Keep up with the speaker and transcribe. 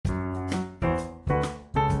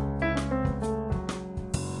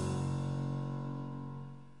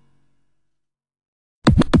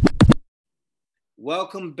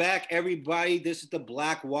Welcome back, everybody. This is the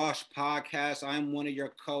Black Wash Podcast. I'm one of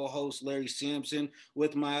your co-hosts, Larry Sampson,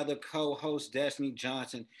 with my other co-host, Destiny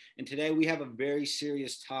Johnson. And today we have a very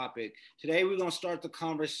serious topic. Today we're going to start the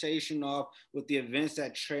conversation off with the events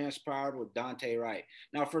that transpired with Daunte Wright.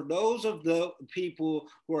 Now, for those of the people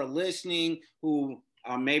who are listening, who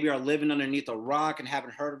maybe are living underneath a rock and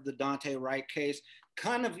haven't heard of the Daunte Wright case,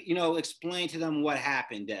 kind of, explain to them what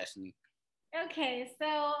happened, Destiny. Okay,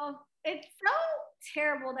 so it's so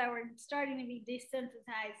terrible that we're starting to be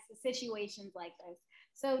desensitized to situations like this.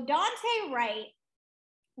 So Daunte Wright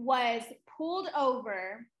was pulled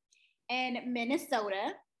over in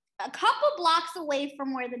Minnesota, a couple blocks away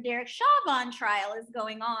from where the Derek Chauvin trial is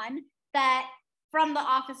going on, that from the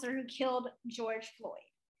officer who killed George Floyd.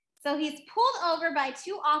 So he's pulled over by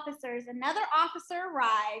two officers. Another officer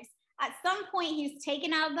arrives. At some point, he's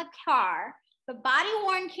taken out of the car. The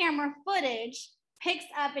body-worn camera footage picks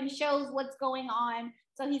up and shows what's going on.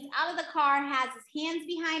 So he's out of the car, has his hands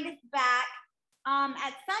behind his back.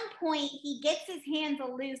 At some point, he gets his hands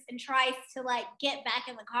loose and tries to get back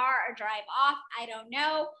in the car or drive off. I don't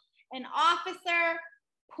know. An officer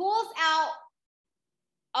pulls out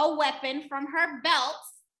a weapon from her belt,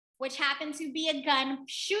 which happened to be a gun,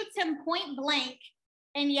 shoots him point blank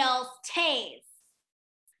and yells, "Tase."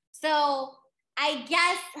 So I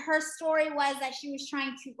guess her story was that she was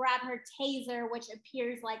trying to grab her taser, which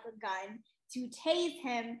appears like a gun, to tase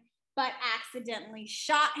him, but accidentally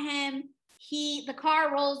shot him. The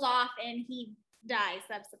car rolls off and he dies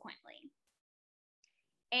subsequently.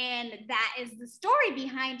 And that is the story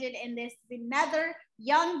behind it. And this is another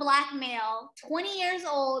young Black male, 20 years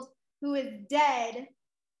old, who is dead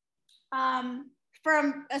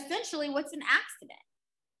from essentially what's an accident.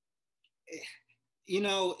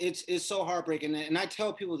 It's so heartbreaking. And I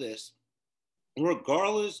tell people this,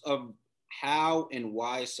 regardless of how and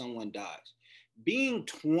why someone dies, being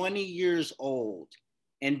 20 years old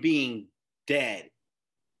and being dead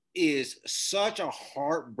is such a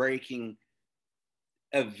heartbreaking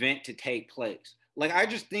event to take place. I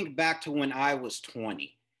just think back to when I was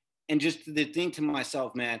 20 and just to think to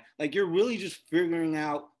myself, man, you're really just figuring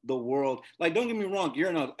out the world. Don't get me wrong, you're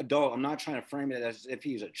an adult. I'm not trying to frame it as if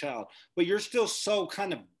he's a child, but you're still so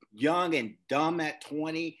kind of young and dumb at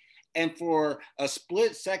 20. And for a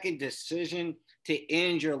split second decision to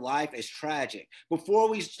end your life is tragic. Before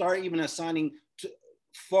we start even assigning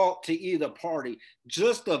fault to either party,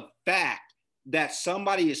 just the fact that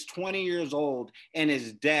somebody is 20 years old and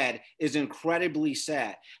is dead is incredibly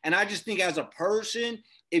sad. And I just think as a person,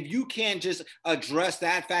 if you can't just address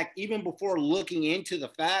that fact, even before looking into the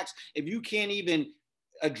facts, if you can't even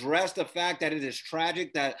address the fact that it is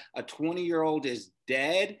tragic that a 20-year-old is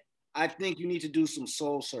dead, I think you need to do some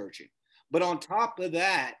soul searching. But on top of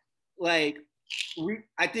that, I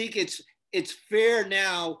think it's fair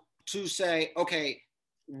now to say, okay,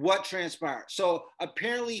 what transpired? So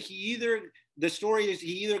apparently the story is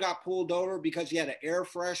he either got pulled over because he had an air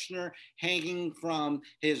freshener hanging from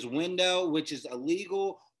his window, which is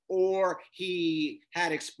illegal, or he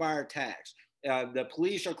had expired tags. The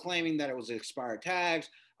police are claiming that it was expired tags.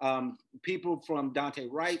 People from Daunte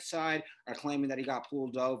Wright's side are claiming that he got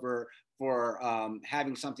pulled over for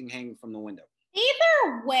having something hanging from the window.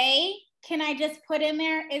 Either way, can I just put in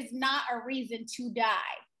there, is not a reason to die.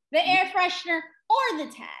 The air freshener or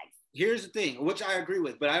the tags. Here's the thing, which I agree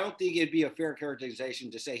with, but I don't think it'd be a fair characterization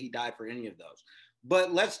to say he died for any of those.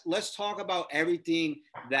 But let's talk about everything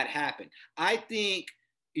that happened. I think,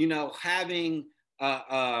 having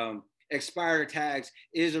expired tags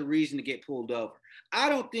is a reason to get pulled over. I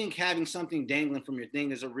don't think having something dangling from your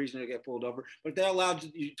thing is a reason to get pulled over, but if they're allowed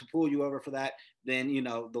to pull you over for that, then,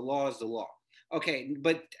 the law is the law. Okay,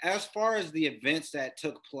 but as far as the events that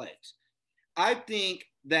took place, I think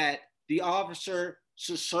that the officer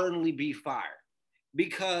should certainly be fired,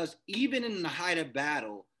 because even in the height of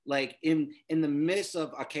battle, in the midst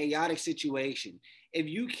of a chaotic situation, if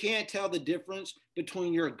you can't tell the difference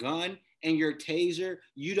between your gun and your taser,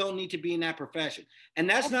 you don't need to be in that profession. And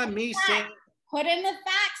that's not me saying. Put in the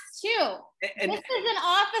facts too. This is an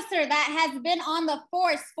officer that has been on the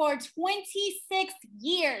force for 26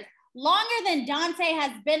 years. Longer than Daunte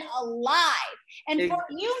has been alive. And for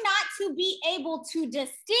you not to be able to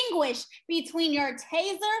distinguish between your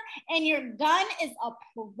taser and your gun is a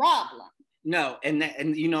problem. No,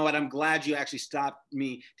 and you know what? I'm glad you actually stopped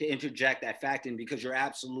me to interject that fact in, because you're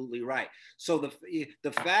absolutely right. So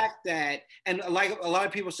the fact that, and like a lot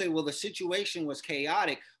of people say, well, the situation was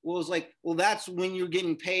chaotic. Well, it's well, that's when you're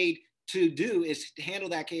getting paid to do is to handle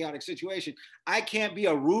that chaotic situation. I can't be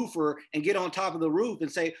a roofer and get on top of the roof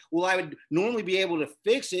and say, well, I would normally be able to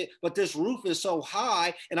fix it, but this roof is so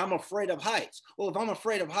high and I'm afraid of heights. Well, if I'm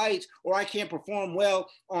afraid of heights or I can't perform well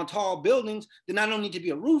on tall buildings, then I don't need to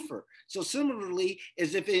be a roofer. So similarly,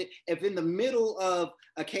 is if in the middle of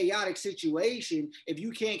a chaotic situation, if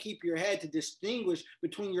you can't keep your head to distinguish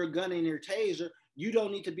between your gun and your taser, you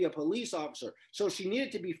don't need to be a police officer. So she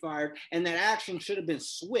needed to be fired, and that action should have been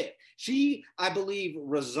swift. She, I believe,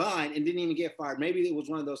 resigned and didn't even get fired. Maybe it was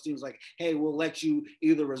one of those things like, hey, we'll let you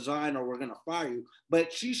either resign or we're going to fire you.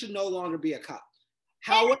 But she should no longer be a cop.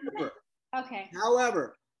 However,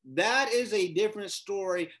 that is a different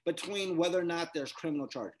story between whether or not there's criminal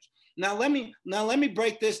charges. Now let me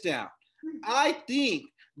break this down. I think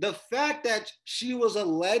the fact that she was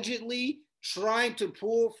allegedly trying to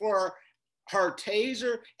pull for her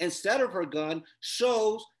taser instead of her gun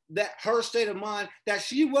shows that her state of mind, that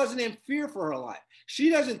she wasn't in fear for her life. She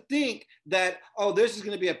doesn't think that, oh, this is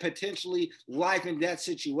going to be a potentially life and death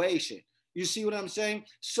situation. You see what I'm saying?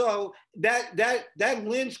 So that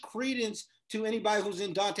lends credence to anybody who's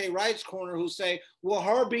in Daunte Wright's corner who say, well,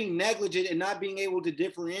 her being negligent and not being able to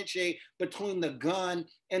differentiate between the gun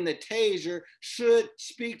and the taser should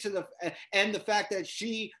speak to the fact that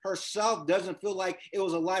she herself doesn't feel like it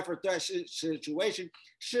was a life or threat situation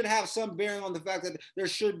should have some bearing on the fact that there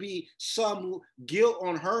should be some guilt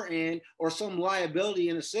on her end or some liability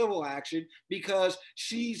in a civil action, because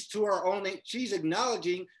she's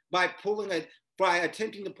acknowledging by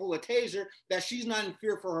attempting to pull a taser that she's not in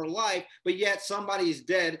fear for her life, but yet somebody is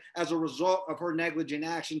dead as a result of her negligent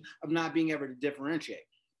action of not being able to differentiate.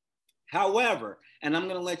 However, and I'm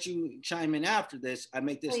going to let you chime in after this, I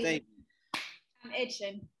make this statement. I'm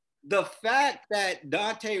itching. The fact that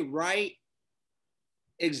Daunte Wright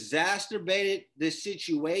exacerbated this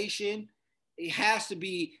situation, it has to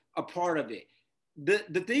be a part of it.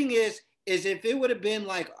 The thing is if it would have been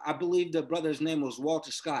like, I believe the brother's name was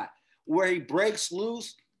Walter Scott, where he breaks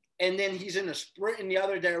loose and then he's in a sprint in the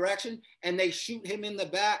other direction and they shoot him in the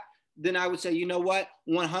back, then I would say, you know what,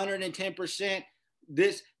 110%,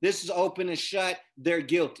 this is open and shut, they're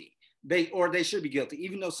guilty. They should be guilty,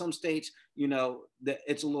 even though some states,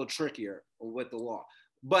 it's a little trickier with the law.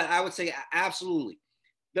 But I would say absolutely.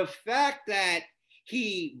 The fact that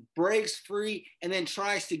he breaks free and then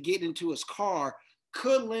tries to get into his car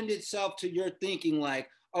could lend itself to your thinking like,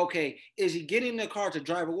 okay, is he getting in the car to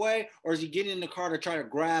drive away, or is he getting in the car to try to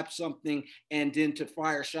grab something and then to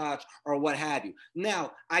fire shots or what have you?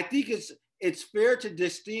 Now, I think it's fair to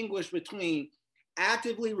distinguish between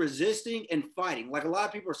actively resisting and fighting. Like a lot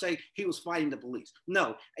of people are saying he was fighting the police.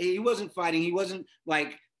 No, he wasn't fighting. He wasn't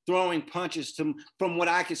like throwing punches from what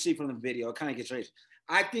I could see from the video. It kind of gets racist.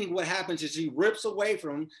 I think what happens is he rips away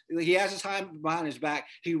from him. He has his hand behind his back.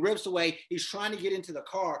 He rips away. He's trying to get into the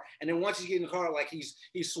car. And then once he's getting in the car, like he's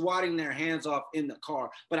swatting their hands off in the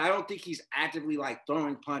car. But I don't think he's actively like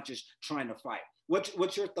throwing punches, trying to fight.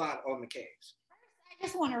 What's your thought on the case? I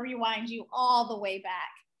just want to rewind you all the way back.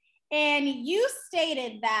 And you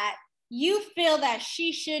stated that you feel that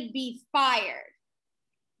she should be fired.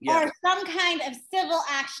 Yeah. Or some kind of civil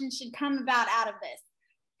action should come about out of this.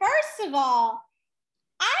 First of all,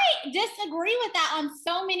 I disagree with that on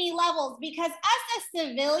so many levels, because us as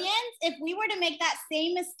civilians, if we were to make that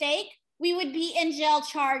same mistake, we would be in jail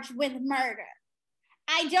charged with murder.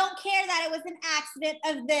 I don't care that it was an accident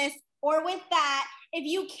of this or with that. If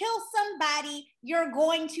you kill somebody, you're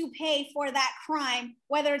going to pay for that crime,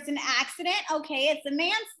 whether it's an accident, okay, it's a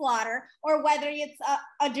manslaughter, or whether it's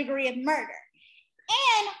a degree of murder.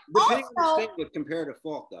 And the also, big mistake with comparative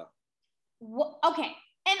fault, though. Okay,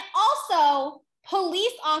 and also,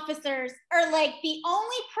 police officers are like the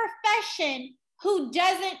only profession who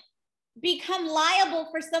doesn't become liable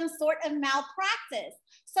for some sort of malpractice.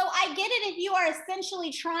 So I get it if you are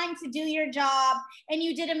essentially trying to do your job and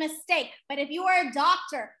you did a mistake, but if you are a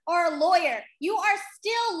doctor or a lawyer, you are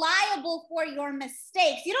still liable for your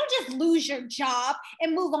mistakes. You don't just lose your job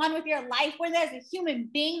and move on with your life when there's a human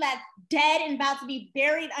being that's dead and about to be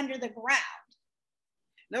buried under the ground.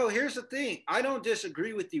 No, here's the thing. I don't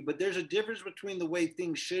disagree with you, but there's a difference between the way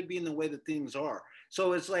things should be and the way that things are.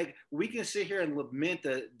 So it's like we can sit here and lament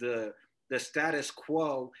the status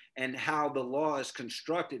quo and how the law is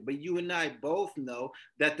constructed, but you and I both know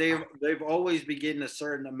that they've always been getting a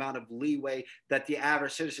certain amount of leeway that the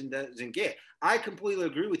average citizen doesn't get. I completely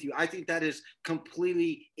agree with you. I think that is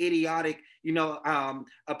completely idiotic,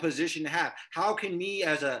 a position to have. How can me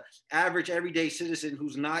as a average everyday citizen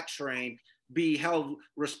who's not trained be held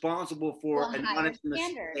responsible for an honest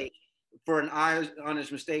mistake for an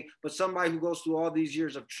honest mistake, but somebody who goes through all these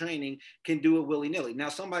years of training can do it willy-nilly. Now,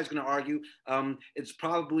 somebody's going to argue it's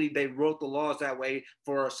probably they wrote the laws that way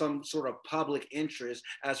for some sort of public interest,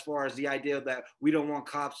 as far as the idea that we don't want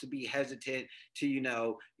cops to be hesitant to,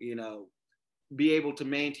 be able to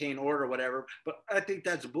maintain order or whatever. But I think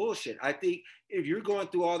that's bullshit. I think if you're going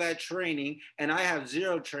through all that training and I have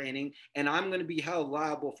zero training and I'm going to be held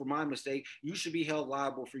liable for my mistake, you should be held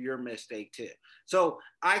liable for your mistake too. So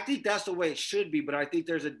I think that's the way it should be, but I think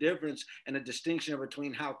there's a difference and a distinction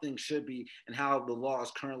between how things should be and how the law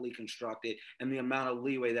is currently constructed and the amount of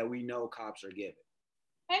leeway that we know cops are given.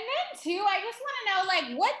 And then too, I just want to know,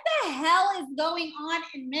 like, what the hell is going on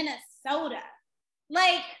in Minnesota?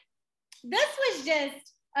 Like, this was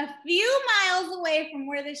just a few miles away from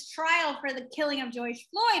where this trial for the killing of George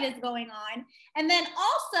Floyd is going on. And then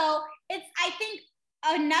also, it's, I think,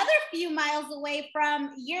 another few miles away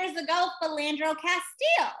from years ago, Philandro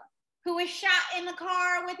Castile, who was shot in the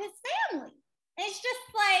car with his family. And it's just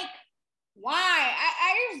like, why?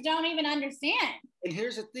 I just don't even understand. And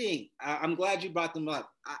here's the thing. I'm glad you brought them up.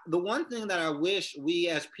 The one thing that I wish we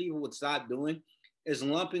as people would stop doing is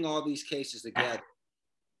lumping all these cases together.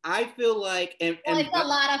 I feel like, and it's a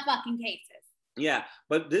lot of fucking cases. Yeah,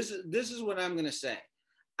 but this is what I'm gonna say.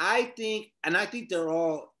 I think they're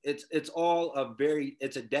all. It's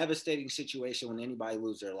a devastating situation when anybody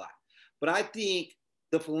loses their life. But I think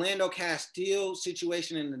the Philandro Castile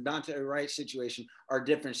situation and the Daunte Wright situation are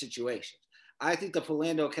different situations. I think the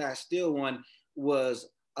Philandro Castile one was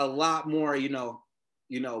a lot more,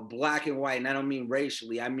 black and white, and I don't mean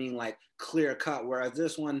racially. I mean like clear cut. Whereas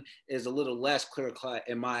this one is a little less clear cut,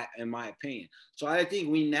 in my opinion. So I think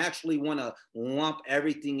we naturally want to lump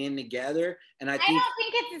everything in together, and I don't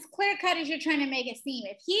think it's as clear cut as you're trying to make it seem.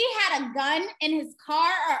 If he had a gun in his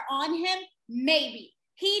car or on him, maybe.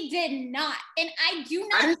 He did not, and I do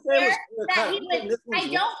not care that he was. I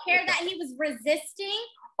don't care that he was resisting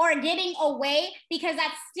or getting away, because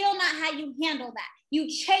that's still not how you handle that. You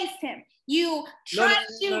chase him. You try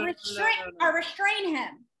to restrain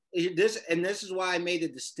him. This is why I made the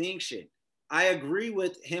distinction. I agree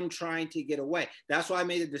with him trying to get away. That's why I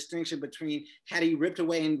made the distinction between, had he ripped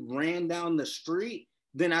away and ran down the street,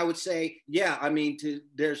 then I would say, yeah, I mean,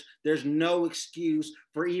 there's no excuse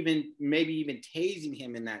for maybe even tasing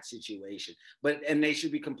him in that situation, and they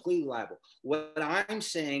should be completely liable. What I'm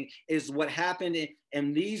saying is what happened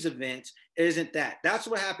in these events isn't that. That's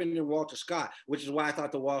what happened in Walter Scott, which is why I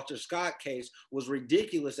thought the Walter Scott case was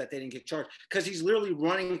ridiculous that they didn't get charged, because he's literally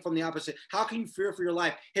running from the opposite. How can you fear for your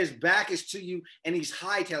life? His back is to you and he's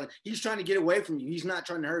hightailing. He's trying to get away from you. He's not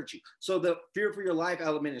trying to hurt you. So the fear for your life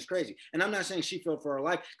element is crazy. And I'm not saying she feared for her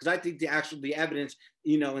life, because I think the evidence,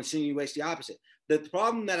 insinuates the opposite. The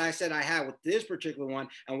problem that I said I had with this particular one,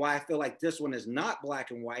 and why I feel like this one is not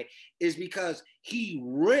black and white, is because he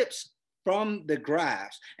rips from the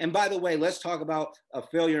graphs. And by the way, let's talk about a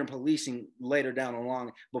failure in policing later down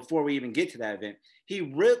along, before we even get to that event. He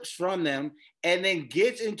rips from them and then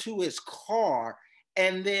gets into his car,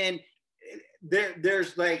 and then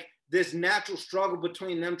there's like this natural struggle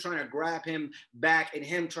between them trying to grab him back and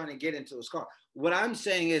him trying to get into his car. What I'm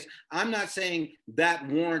saying is, I'm not saying that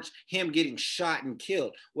warrants him getting shot and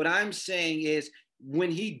killed. What I'm saying is,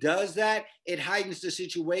 when he does that, it heightens the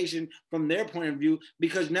situation from their point of view,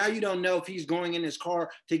 because now you don't know if he's going in his car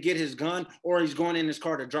to get his gun or he's going in his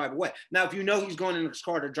car to drive away. Now, if you know he's going in his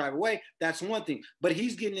car to drive away, that's one thing, but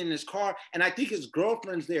he's getting in his car, and I think his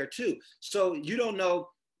girlfriend's there too. So you don't know.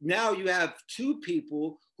 Now you have two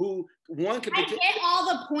people who one could. I get all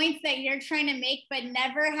the points that you're trying to make, but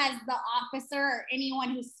never has the officer or anyone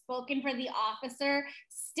who's spoken for the officer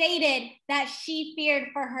stated that she feared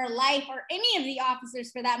for her life, or any of the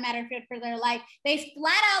officers for that matter feared for their life. They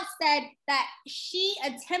flat out said that she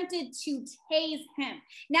attempted to tase him.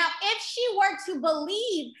 Now, if she were to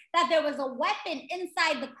believe that there was a weapon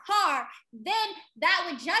inside the car, then that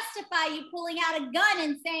would justify you pulling out a gun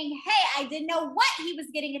and saying, hey, I didn't know what he was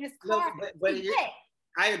getting in his car. But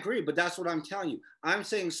I agree, but that's what I'm telling you. I'm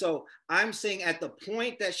saying at the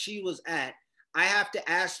point that she was at, I have to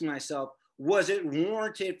ask myself, was it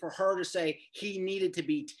warranted for her to say he needed to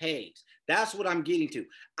be tased? That's what I'm getting to.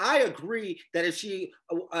 I agree that if she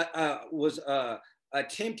was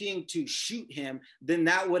attempting to shoot him, then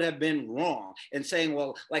that would have been wrong, and saying,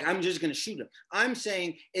 well, like, I'm just going to shoot him. I'm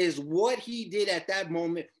saying, is what he did at that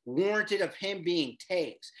moment warranted of him being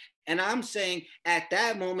tased? And I'm saying at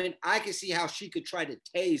that moment, I could see how she could try to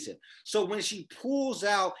tase him. So when she pulls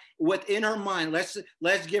out within her mind, let's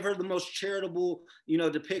give her the most charitable,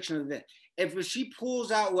 depiction of it. if she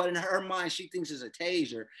pulls out what in her mind she thinks is a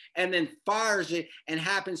taser and then fires it and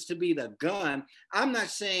happens to be the gun, I'm not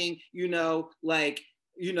saying,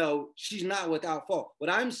 she's not without fault. What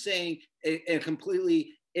I'm saying, and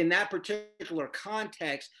completely in that particular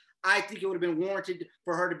context, I think it would have been warranted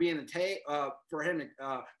for her to be in the for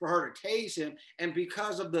her to tase him, and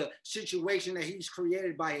because of the situation that he's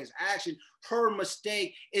created by his action, her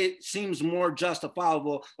mistake, it seems more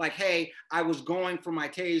justifiable. Like, hey, I was going for my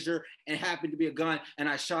taser and happened to be a gun, and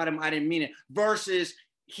I shot him. I didn't mean it. Versus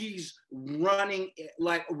he's running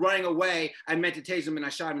away. I meant to tase him and I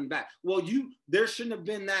shot him in the back. Well, there shouldn't have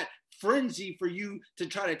been that frenzy for you to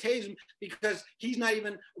try to tase him because he's not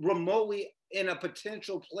even remotely in a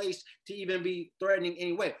potential place to even be threatening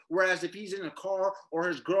anyway. Whereas if he's in a car or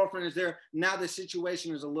his girlfriend is there, now the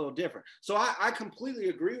situation is a little different. So I completely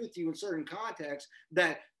agree with you in certain contexts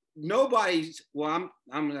that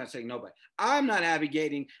I'm not saying nobody. I'm not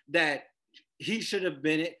advocating that he should have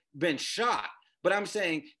been shot, but I'm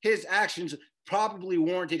saying his actions probably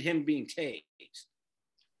warranted him being tased.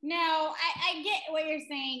 No, I get what you're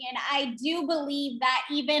saying. And I do believe that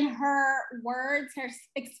even her words, her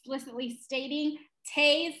explicitly stating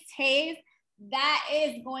tase, that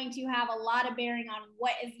is going to have a lot of bearing on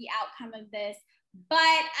what is the outcome of this. But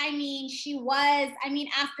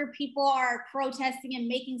after people are protesting and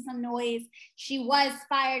making some noise, she was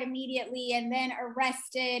fired immediately and then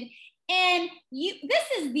arrested. And this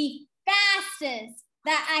is the fastest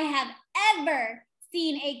that I have ever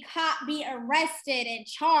seen a cop be arrested and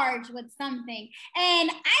charged with something. And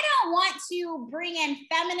I don't want to bring in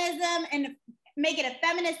feminism and make it a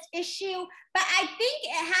feminist issue, but I think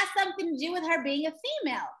it has something to do with her being a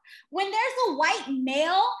female. When there's a white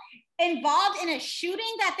male involved in a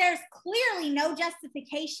shooting that there's clearly no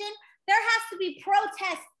justification, there has to be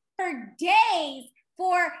protests for days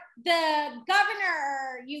for the governor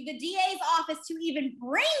or the DA's office to even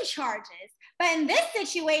bring charges. But in this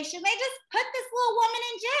situation, they just put this little woman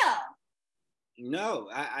in jail. No,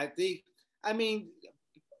 I think,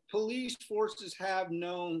 police forces have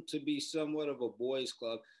known to be somewhat of a boys'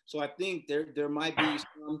 club. So I think there might be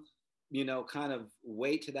some, kind of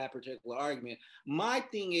weight to that particular argument. My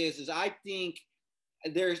thing is I think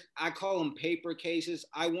I call them paper cases.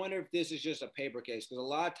 I wonder if this is just a paper case, because a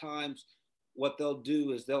lot of times what they'll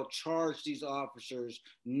do is they'll charge these officers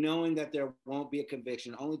knowing that there won't be a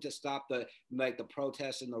conviction, only to stop the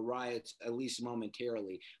protests and the riots, at least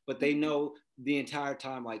momentarily. But they know the entire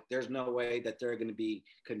time, like, there's no way that they're going to be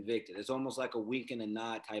convicted. It's almost like a wink and a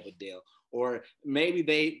nod type of deal. Or maybe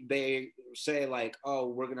they say like, oh,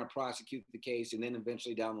 we're going to prosecute the case, and then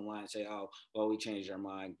eventually down the line say, oh, well, we changed our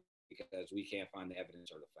mind because we can't find the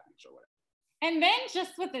evidence or the facts or whatever. And then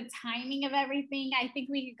just with the timing of everything, I think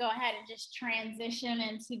we could go ahead and just transition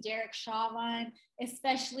into Derek Chauvin,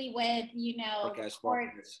 especially with, as far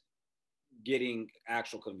as getting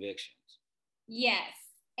actual convictions. Yes.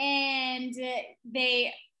 And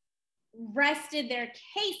they rested their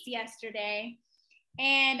case yesterday.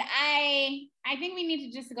 And I think we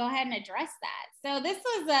need to just go ahead and address that. So this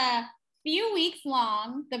was a few weeks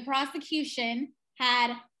long. The prosecution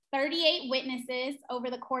had 38 witnesses over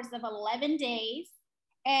the course of 11 days.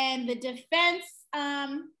 And the defense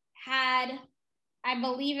had, I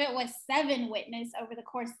believe it was 7 witnesses over the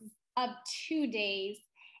course of 2 days.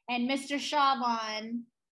 And Mr. Chauvin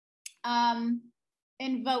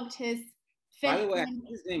invoked his fifth. By the way, I think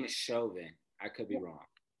his name is Chauvin. I could be wrong.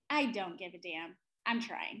 I don't give a damn. I'm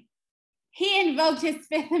trying. He invoked his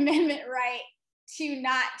Fifth Amendment right to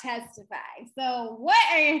not testify. So what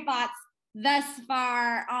are your thoughts thus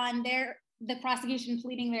far on the prosecution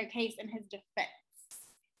pleading their case in his defense?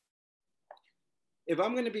 If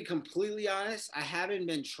I'm going to be completely honest, I haven't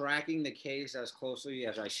been tracking the case as closely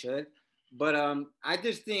as I should, but I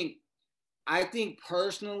think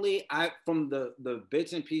personally, from the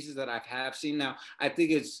bits and pieces that I have seen now, I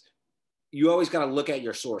think you always got to look at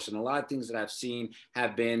your source. And a lot of things that I've seen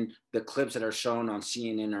have been the clips that are shown on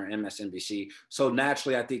CNN or MSNBC. So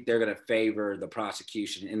naturally, I think they're going to favor the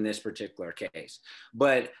prosecution in this particular case.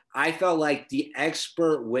 But I felt like the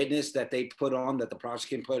expert witness that they put on, that the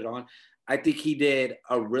prosecution put it on, I think he did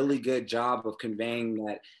a really good job of conveying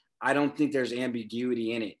that I don't think there's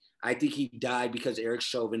ambiguity in it. I think he died because Eric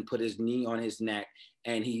Chauvin put his knee on his neck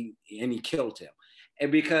and he killed him.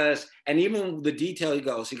 And even the detail he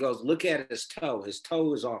goes, look at his toe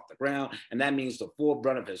is off the ground. And that means the full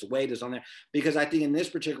brunt of his weight is on there. Because I think in this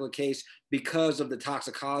particular case, because of the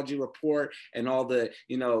toxicology report and all the,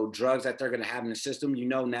 drugs that they're going to have in the system,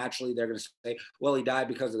 naturally they're going to say, well, he died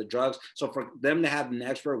because of the drugs. So for them to have an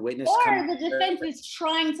expert witness. Or the defense is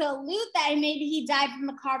trying to allude that maybe he died from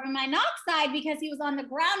the carbon monoxide because he was on the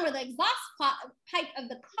ground where the exhaust pipe of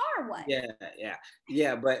the car was.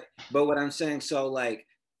 Yeah. But what I'm saying, so like,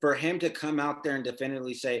 for him to come out there and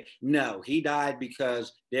definitively say, no, he died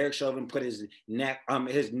because Derek Chauvin put his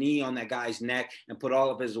knee on that guy's neck and put all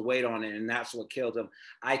of his weight on it, and that's what killed him.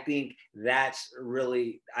 I think that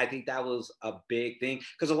was a big thing,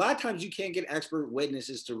 because a lot of times you can't get expert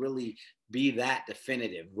witnesses to really be that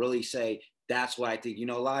definitive, really say, that's what I think.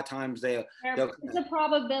 A lot of times it's a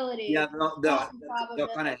probability. Yeah, they'll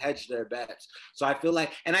kind of hedge their bets. So I feel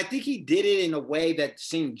like, and I think he did it in a way that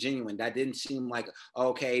seemed genuine. That didn't seem like,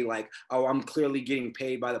 okay, like, oh, I'm clearly getting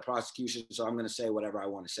paid by the prosecution, so I'm going to say whatever I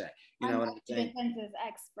want to say. You know what I'm saying? The defense is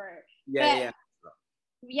expert. Yeah.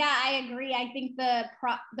 Yeah, I agree. I think the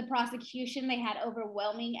prosecution, they had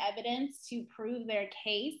overwhelming evidence to prove their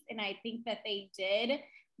case, and I think that they did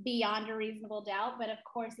beyond a reasonable doubt. But of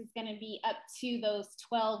course, it's going to be up to those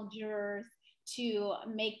 12 jurors to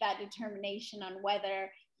make that determination on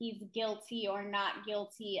whether he's guilty or not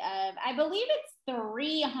guilty of, I believe it's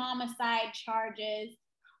 3 homicide charges.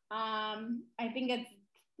 I think it's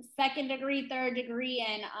 2nd degree, 3rd degree,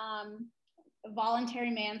 and voluntary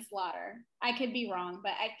manslaughter. I could be wrong,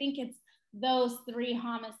 but I think it's those 3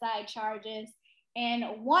 homicide charges, and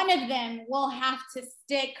one of them will have to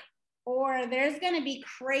stick, or there's going to be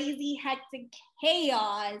crazy hectic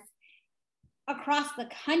chaos across the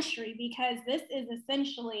country, because this is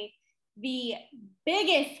essentially the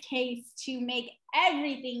biggest case to make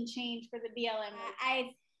everything change for the BLM. I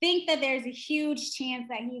think that there's a huge chance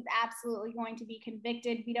that he's absolutely going to be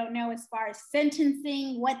convicted. We don't know as far as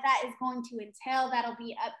sentencing, what that is going to entail. That'll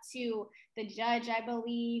be up to the judge, I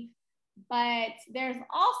believe. But there's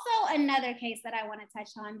also another case that I want to touch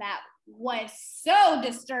on that was so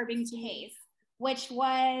disturbing to me, which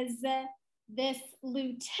was this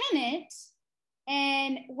lieutenant,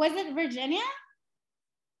 and was it Virginia?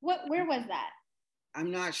 Where was that?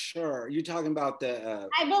 I'm not sure. You're talking about the...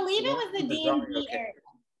 I believe it was the DMV area.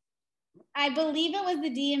 I believe it was the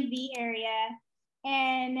DMV area,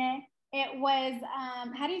 and it was,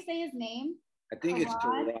 how do you say his name? I think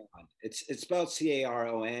Caron? It's Caron. It's spelled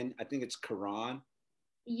Caron. I think it's Caron.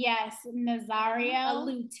 Yes, Nazario, a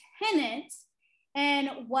lieutenant,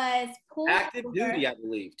 and was pulled active over. Duty, I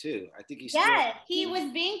believe, too. I think he's he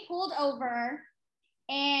was being pulled over,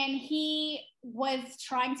 and he was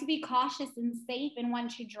trying to be cautious and safe and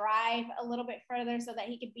wanted to drive a little bit further so that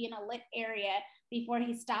he could be in a lit area before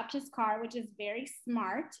he stopped his car, which is very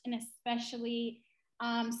smart, and especially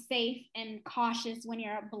safe and cautious when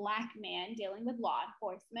you're a Black man dealing with law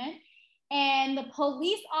enforcement. And the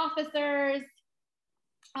police officers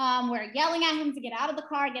were yelling at him to get out of the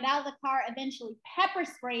car, eventually pepper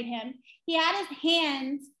sprayed him. He had his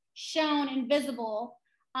hands shown invisible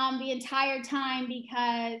the entire time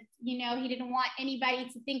because, he didn't want anybody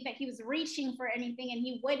to think that he was reaching for anything, and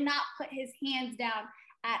he would not put his hands down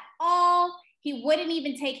at all. He wouldn't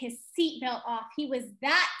even take his seatbelt off. He was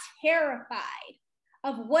that terrified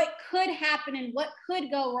of what could happen and what could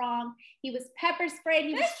go wrong. He was pepper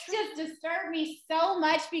sprayed. This just disturbed me so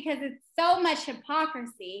much because it's so much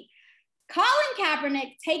hypocrisy. Colin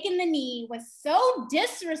Kaepernick taking the knee was so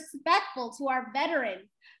disrespectful to our veterans.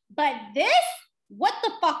 But this, what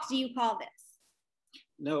the fuck do you call this?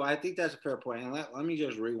 No, I think that's a fair point. And let me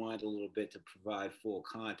just rewind a little bit to provide full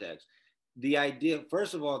context. The idea,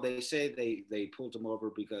 first of all, they say they pulled him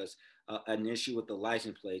over because an issue with the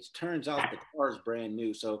license plates. Turns out the car is brand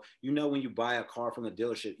new. So, when you buy a car from the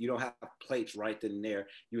dealership, you don't have plates right then and there.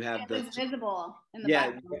 You have it's visible in the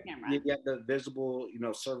back of the camera. You get the visible,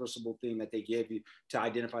 serviceable thing that they give you to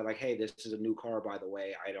identify, like, hey, this is a new car, by the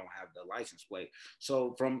way. I don't have the license plate.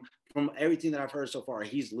 So from everything that I've heard so far,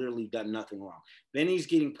 he's literally done nothing wrong. Then he's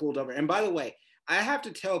getting pulled over. And by the way, I have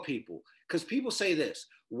to tell people, because people say this,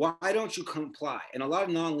 why don't you comply? And a lot of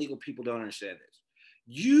non-legal people don't understand this.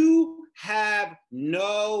 You have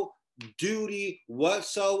no duty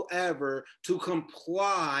whatsoever to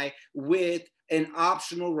comply with an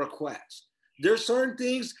optional request. There's certain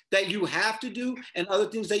things that you have to do and other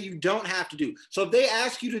things that you don't have to do. So if they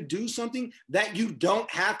ask you to do something that you don't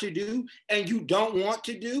have to do and you don't want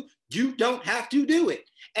to do, you don't have to do it.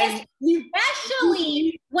 And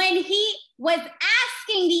especially when he was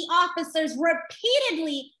asking the officers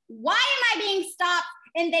repeatedly, why am I being stopped?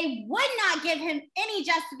 And they would not give him any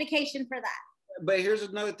justification for that. But here's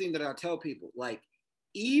another thing that I tell people, like,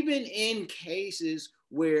 even in cases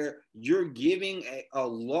where you're giving a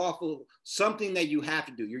lawful, something that you have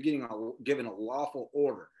to do, you're given a lawful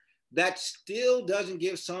order, that still doesn't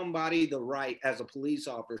give somebody the right as a police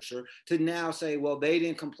officer to now say, well, they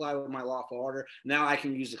didn't comply with my lawful order, now I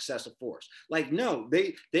can use excessive force. Like, no,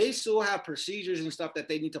 they still have procedures and stuff that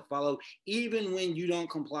they need to follow even when you don't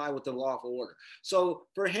comply with the lawful order. So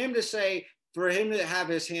for him to have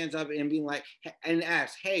his hands up and being like, and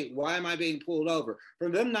ask, hey, why am I being pulled over? For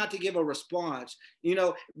them not to give a response,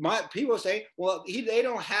 my people say, well, they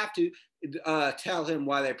don't have to tell him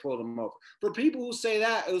why they pulled him over. For people who say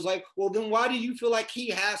that, it was like, well, then why do you feel like he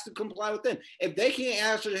has to comply with them? If they can't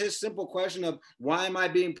answer his simple question of why am I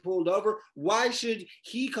being pulled over, why should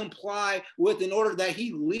he comply with an order that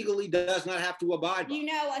he legally does not have to abide by?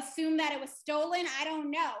 Assume that it was stolen. I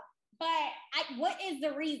don't know. But what is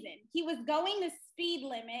the reason? He was going the speed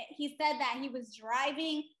limit. He said that he was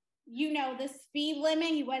driving, the speed limit.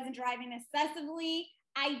 He wasn't driving excessively.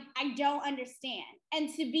 I don't understand. And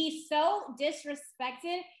to be so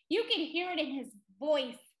disrespected, you can hear it in his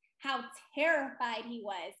voice how terrified he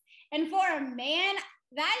was. And for a man,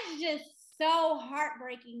 that's just so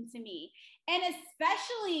heartbreaking to me. And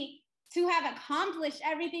especially to have accomplished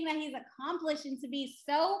everything that he's accomplished and to be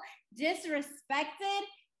so disrespected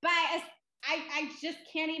by us. I just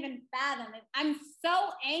can't even fathom it. I'm so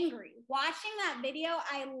angry. Watching that video,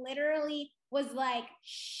 I literally was like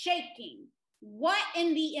shaking. What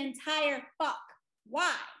in the entire fuck?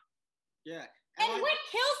 Why? Yeah. And what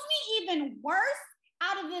kills me even worse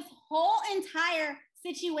out of this whole entire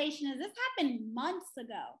situation is this happened months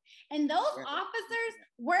ago. And those officers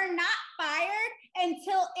were not fired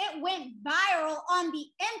until it went viral on the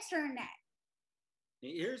internet.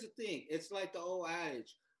 Here's the thing. It's like the old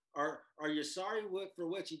adage. Are you sorry for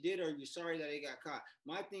what you did, or are you sorry that he got caught?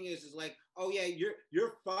 My thing is like, oh yeah,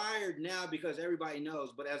 you're fired now because everybody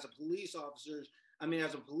knows. But as a police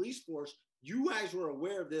as a police force, you guys were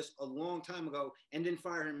aware of this a long time ago and didn't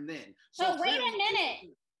fire him then. So wait a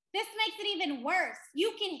minute. This makes it even worse.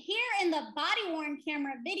 You can hear in the body-worn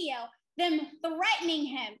camera video them threatening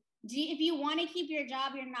him. If you want to keep your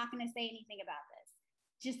job, you're not going to say anything about this.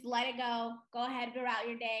 Just let it go. Go ahead, go out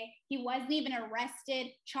your day. He wasn't even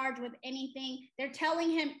arrested, charged with anything. They're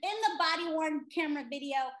telling him in the body-worn camera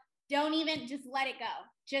video, don't even, just let it go.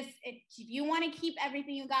 Just, if you want to keep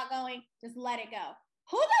everything you got going, just let it go.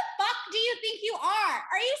 Who the fuck do you think you are?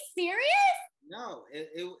 Are you serious? No,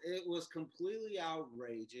 it was completely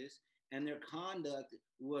outrageous, and their conduct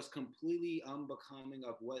was completely unbecoming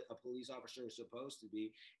of what a police officer is supposed to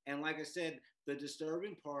be. And like I said, the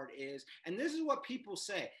disturbing part is, and this is what people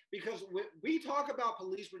say, because we talk about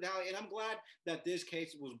police brutality, and I'm glad that this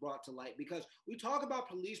case was brought to light, because we talk about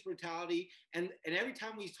police brutality, and every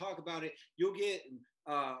time we talk about it, you'll get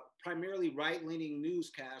primarily right-leaning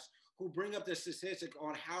newscasts who bring up the statistic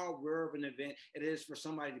on how rare of an event it is for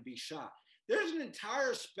somebody to be shot. There's an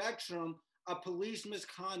entire spectrum of police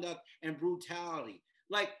misconduct and brutality.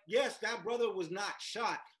 Like, yes, that brother was not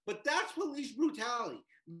shot, but that's police brutality.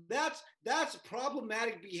 That's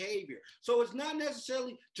problematic behavior. So it's not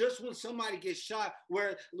necessarily just when somebody gets shot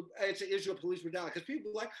where it's an issue of police brutality. Because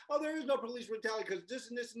people are like, oh, there is no police brutality because this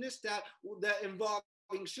and this and this that involve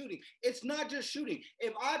shooting. It's not just shooting.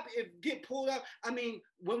 If get pulled up,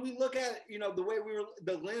 when we look at the way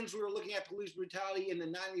the lens we were looking at police brutality in the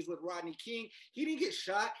 90s with Rodney King, he didn't get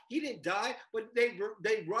shot, he didn't die, but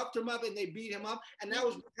they roughed him up and they beat him up, and that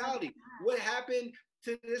was brutality. What happened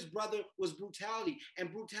to this brother was brutality,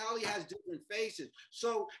 and brutality has different faces.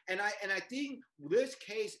 So, and I think this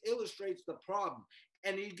case illustrates the problem.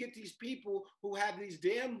 And you get these people who have these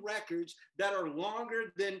damn records that are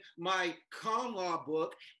longer than my con law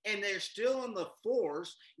book, and they're still on the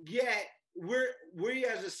force, yet we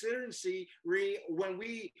as a citizenry, when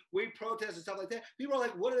we protest and stuff like that, people are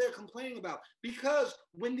like, what are they complaining about? Because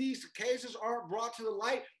when these cases aren't brought to the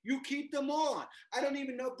light, you keep them on. I don't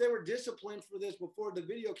even know if they were disciplined for this before the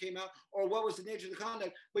video came out or what was the nature of the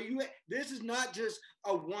conduct, but this is not just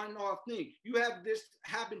a one-off thing. You have this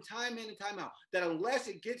happen time in and time out, that unless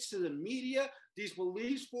it gets to the media, these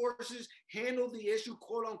police forces handle the issue,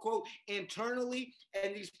 quote unquote, internally,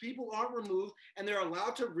 and these people aren't removed, and they're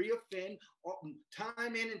allowed to reoffend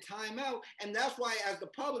time in and time out. And that's why, as the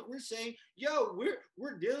public, we're saying, yo,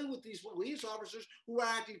 we're dealing with these police officers who are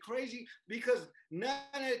acting crazy, because 9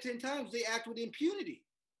 out of 10 times they act with impunity.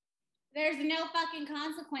 There's no fucking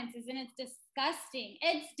consequences, and it's disgusting.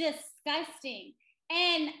 It's disgusting.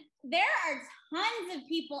 And there are tons of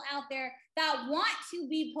people out there that want to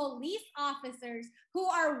be police officers who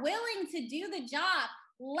are willing to do the job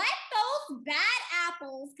Let those bad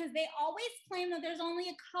apples, because they always claim that there's only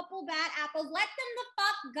a couple bad apples, let them the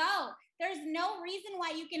fuck go. There's no reason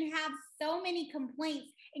why you can have so many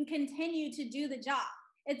complaints and continue to do the job.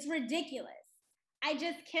 It's ridiculous. I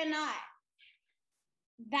just cannot.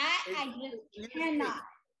 I just cannot.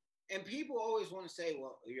 And people always want to say,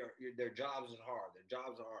 well, their jobs are hard. Their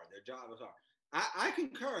jobs are hard. Their job is hard. I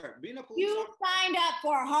concur. Being a police officer, signed up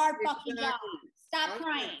for a hard fucking job. Stop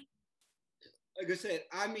crying. Like I said,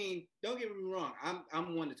 I mean, don't get me wrong.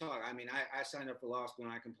 I'm one to talk. I mean, I signed up for law school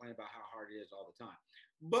and I complain about how hard it is all the time.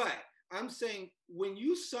 But I'm saying when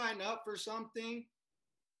you sign up for something,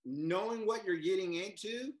 knowing what you're getting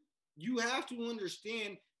into, you have to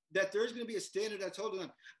understand that there's going to be a standard that's holding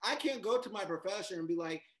them. I can't go to my professor and be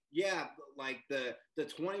like, yeah, like the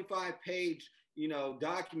 25-page,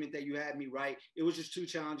 document that you had me write, it was just too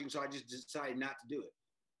challenging, so I just decided not to do it.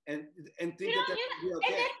 And think that's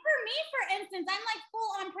okay. And then for me, for instance, I'm like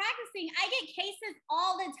full on practicing. I get cases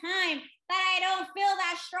all the time that I don't feel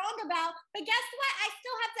that strong about. But guess what? I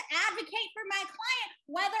still have to advocate for my client,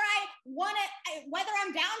 whether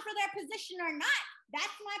I'm down for their position or not.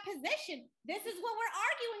 That's my position. This is what we're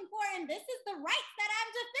arguing for, and this is the rights that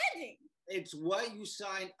I'm defending. It's what you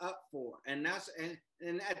signed up for, and at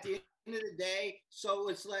the end of the day, so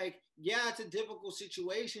it's like, yeah, it's a difficult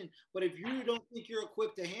situation, but if you don't think you're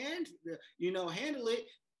equipped to handle it,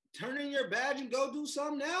 turn in your badge and go do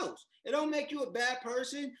something else. It don't make you a bad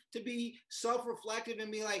person to be self-reflective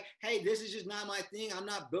and be like, hey, this is just not my thing. I'm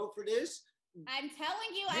not built for this. I'm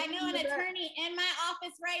telling you, I know an attorney in my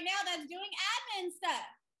office right now that's doing admin stuff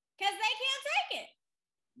because they can't take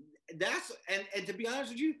it. And to be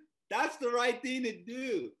honest with you, that's the right thing to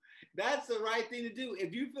do. That's the right thing to do.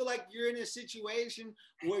 If you feel like you're in a situation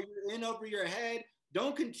where you're in over your head,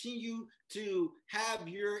 don't continue to have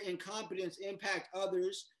your incompetence impact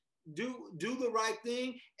others. Do the right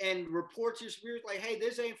thing and report to your spirit like, hey,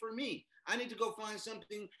 this ain't for me. I need to go find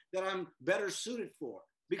something that I'm better suited for,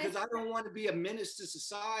 because I don't want to be a menace to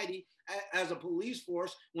society as a police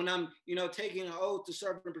force when I'm, taking an oath to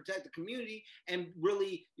serve and protect the community and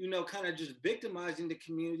really, kind of just victimizing the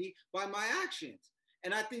community by my actions.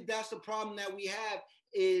 And I think that's the problem that we have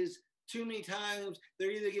is too many times they're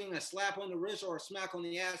either getting a slap on the wrist or a smack on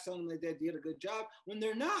the ass telling them that they did a good job when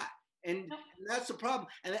they're not. And that's the problem.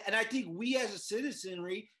 And I think we as a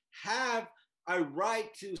citizenry have a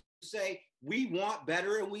right to say we want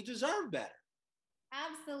better and we deserve better.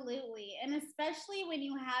 Absolutely. And especially when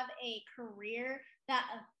you have a career that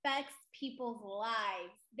affects people's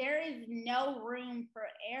lives, there is no room for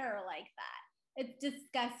error like that. It's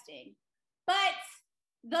disgusting. But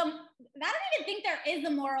I don't even think there is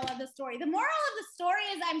a moral of the story. The moral of the story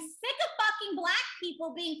is I'm sick of fucking Black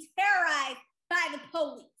people being terrorized by the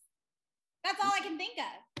police. That's all I can think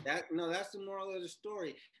of. That's the moral of the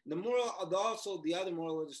story. The other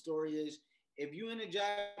moral of the story is if you're in a job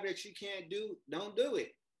that you can't do, don't do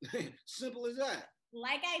it. Simple as that.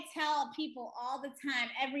 Like I tell people all the time,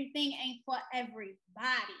 everything ain't for everybody.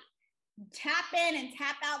 Tap in and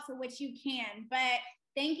tap out to what you can. But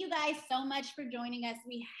thank you guys so much for joining us.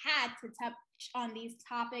 We had to touch on these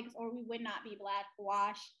topics or we would not be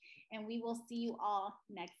blackwashed. And we will see you all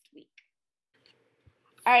next week.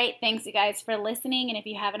 All right, thanks you guys for listening. And if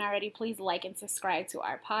you haven't already, please like and subscribe to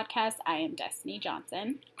our podcast. I am Destiny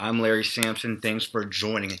Johnson. I'm Larry Sampson. Thanks for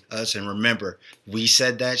joining us. And remember, we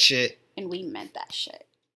said that shit. And we meant that shit.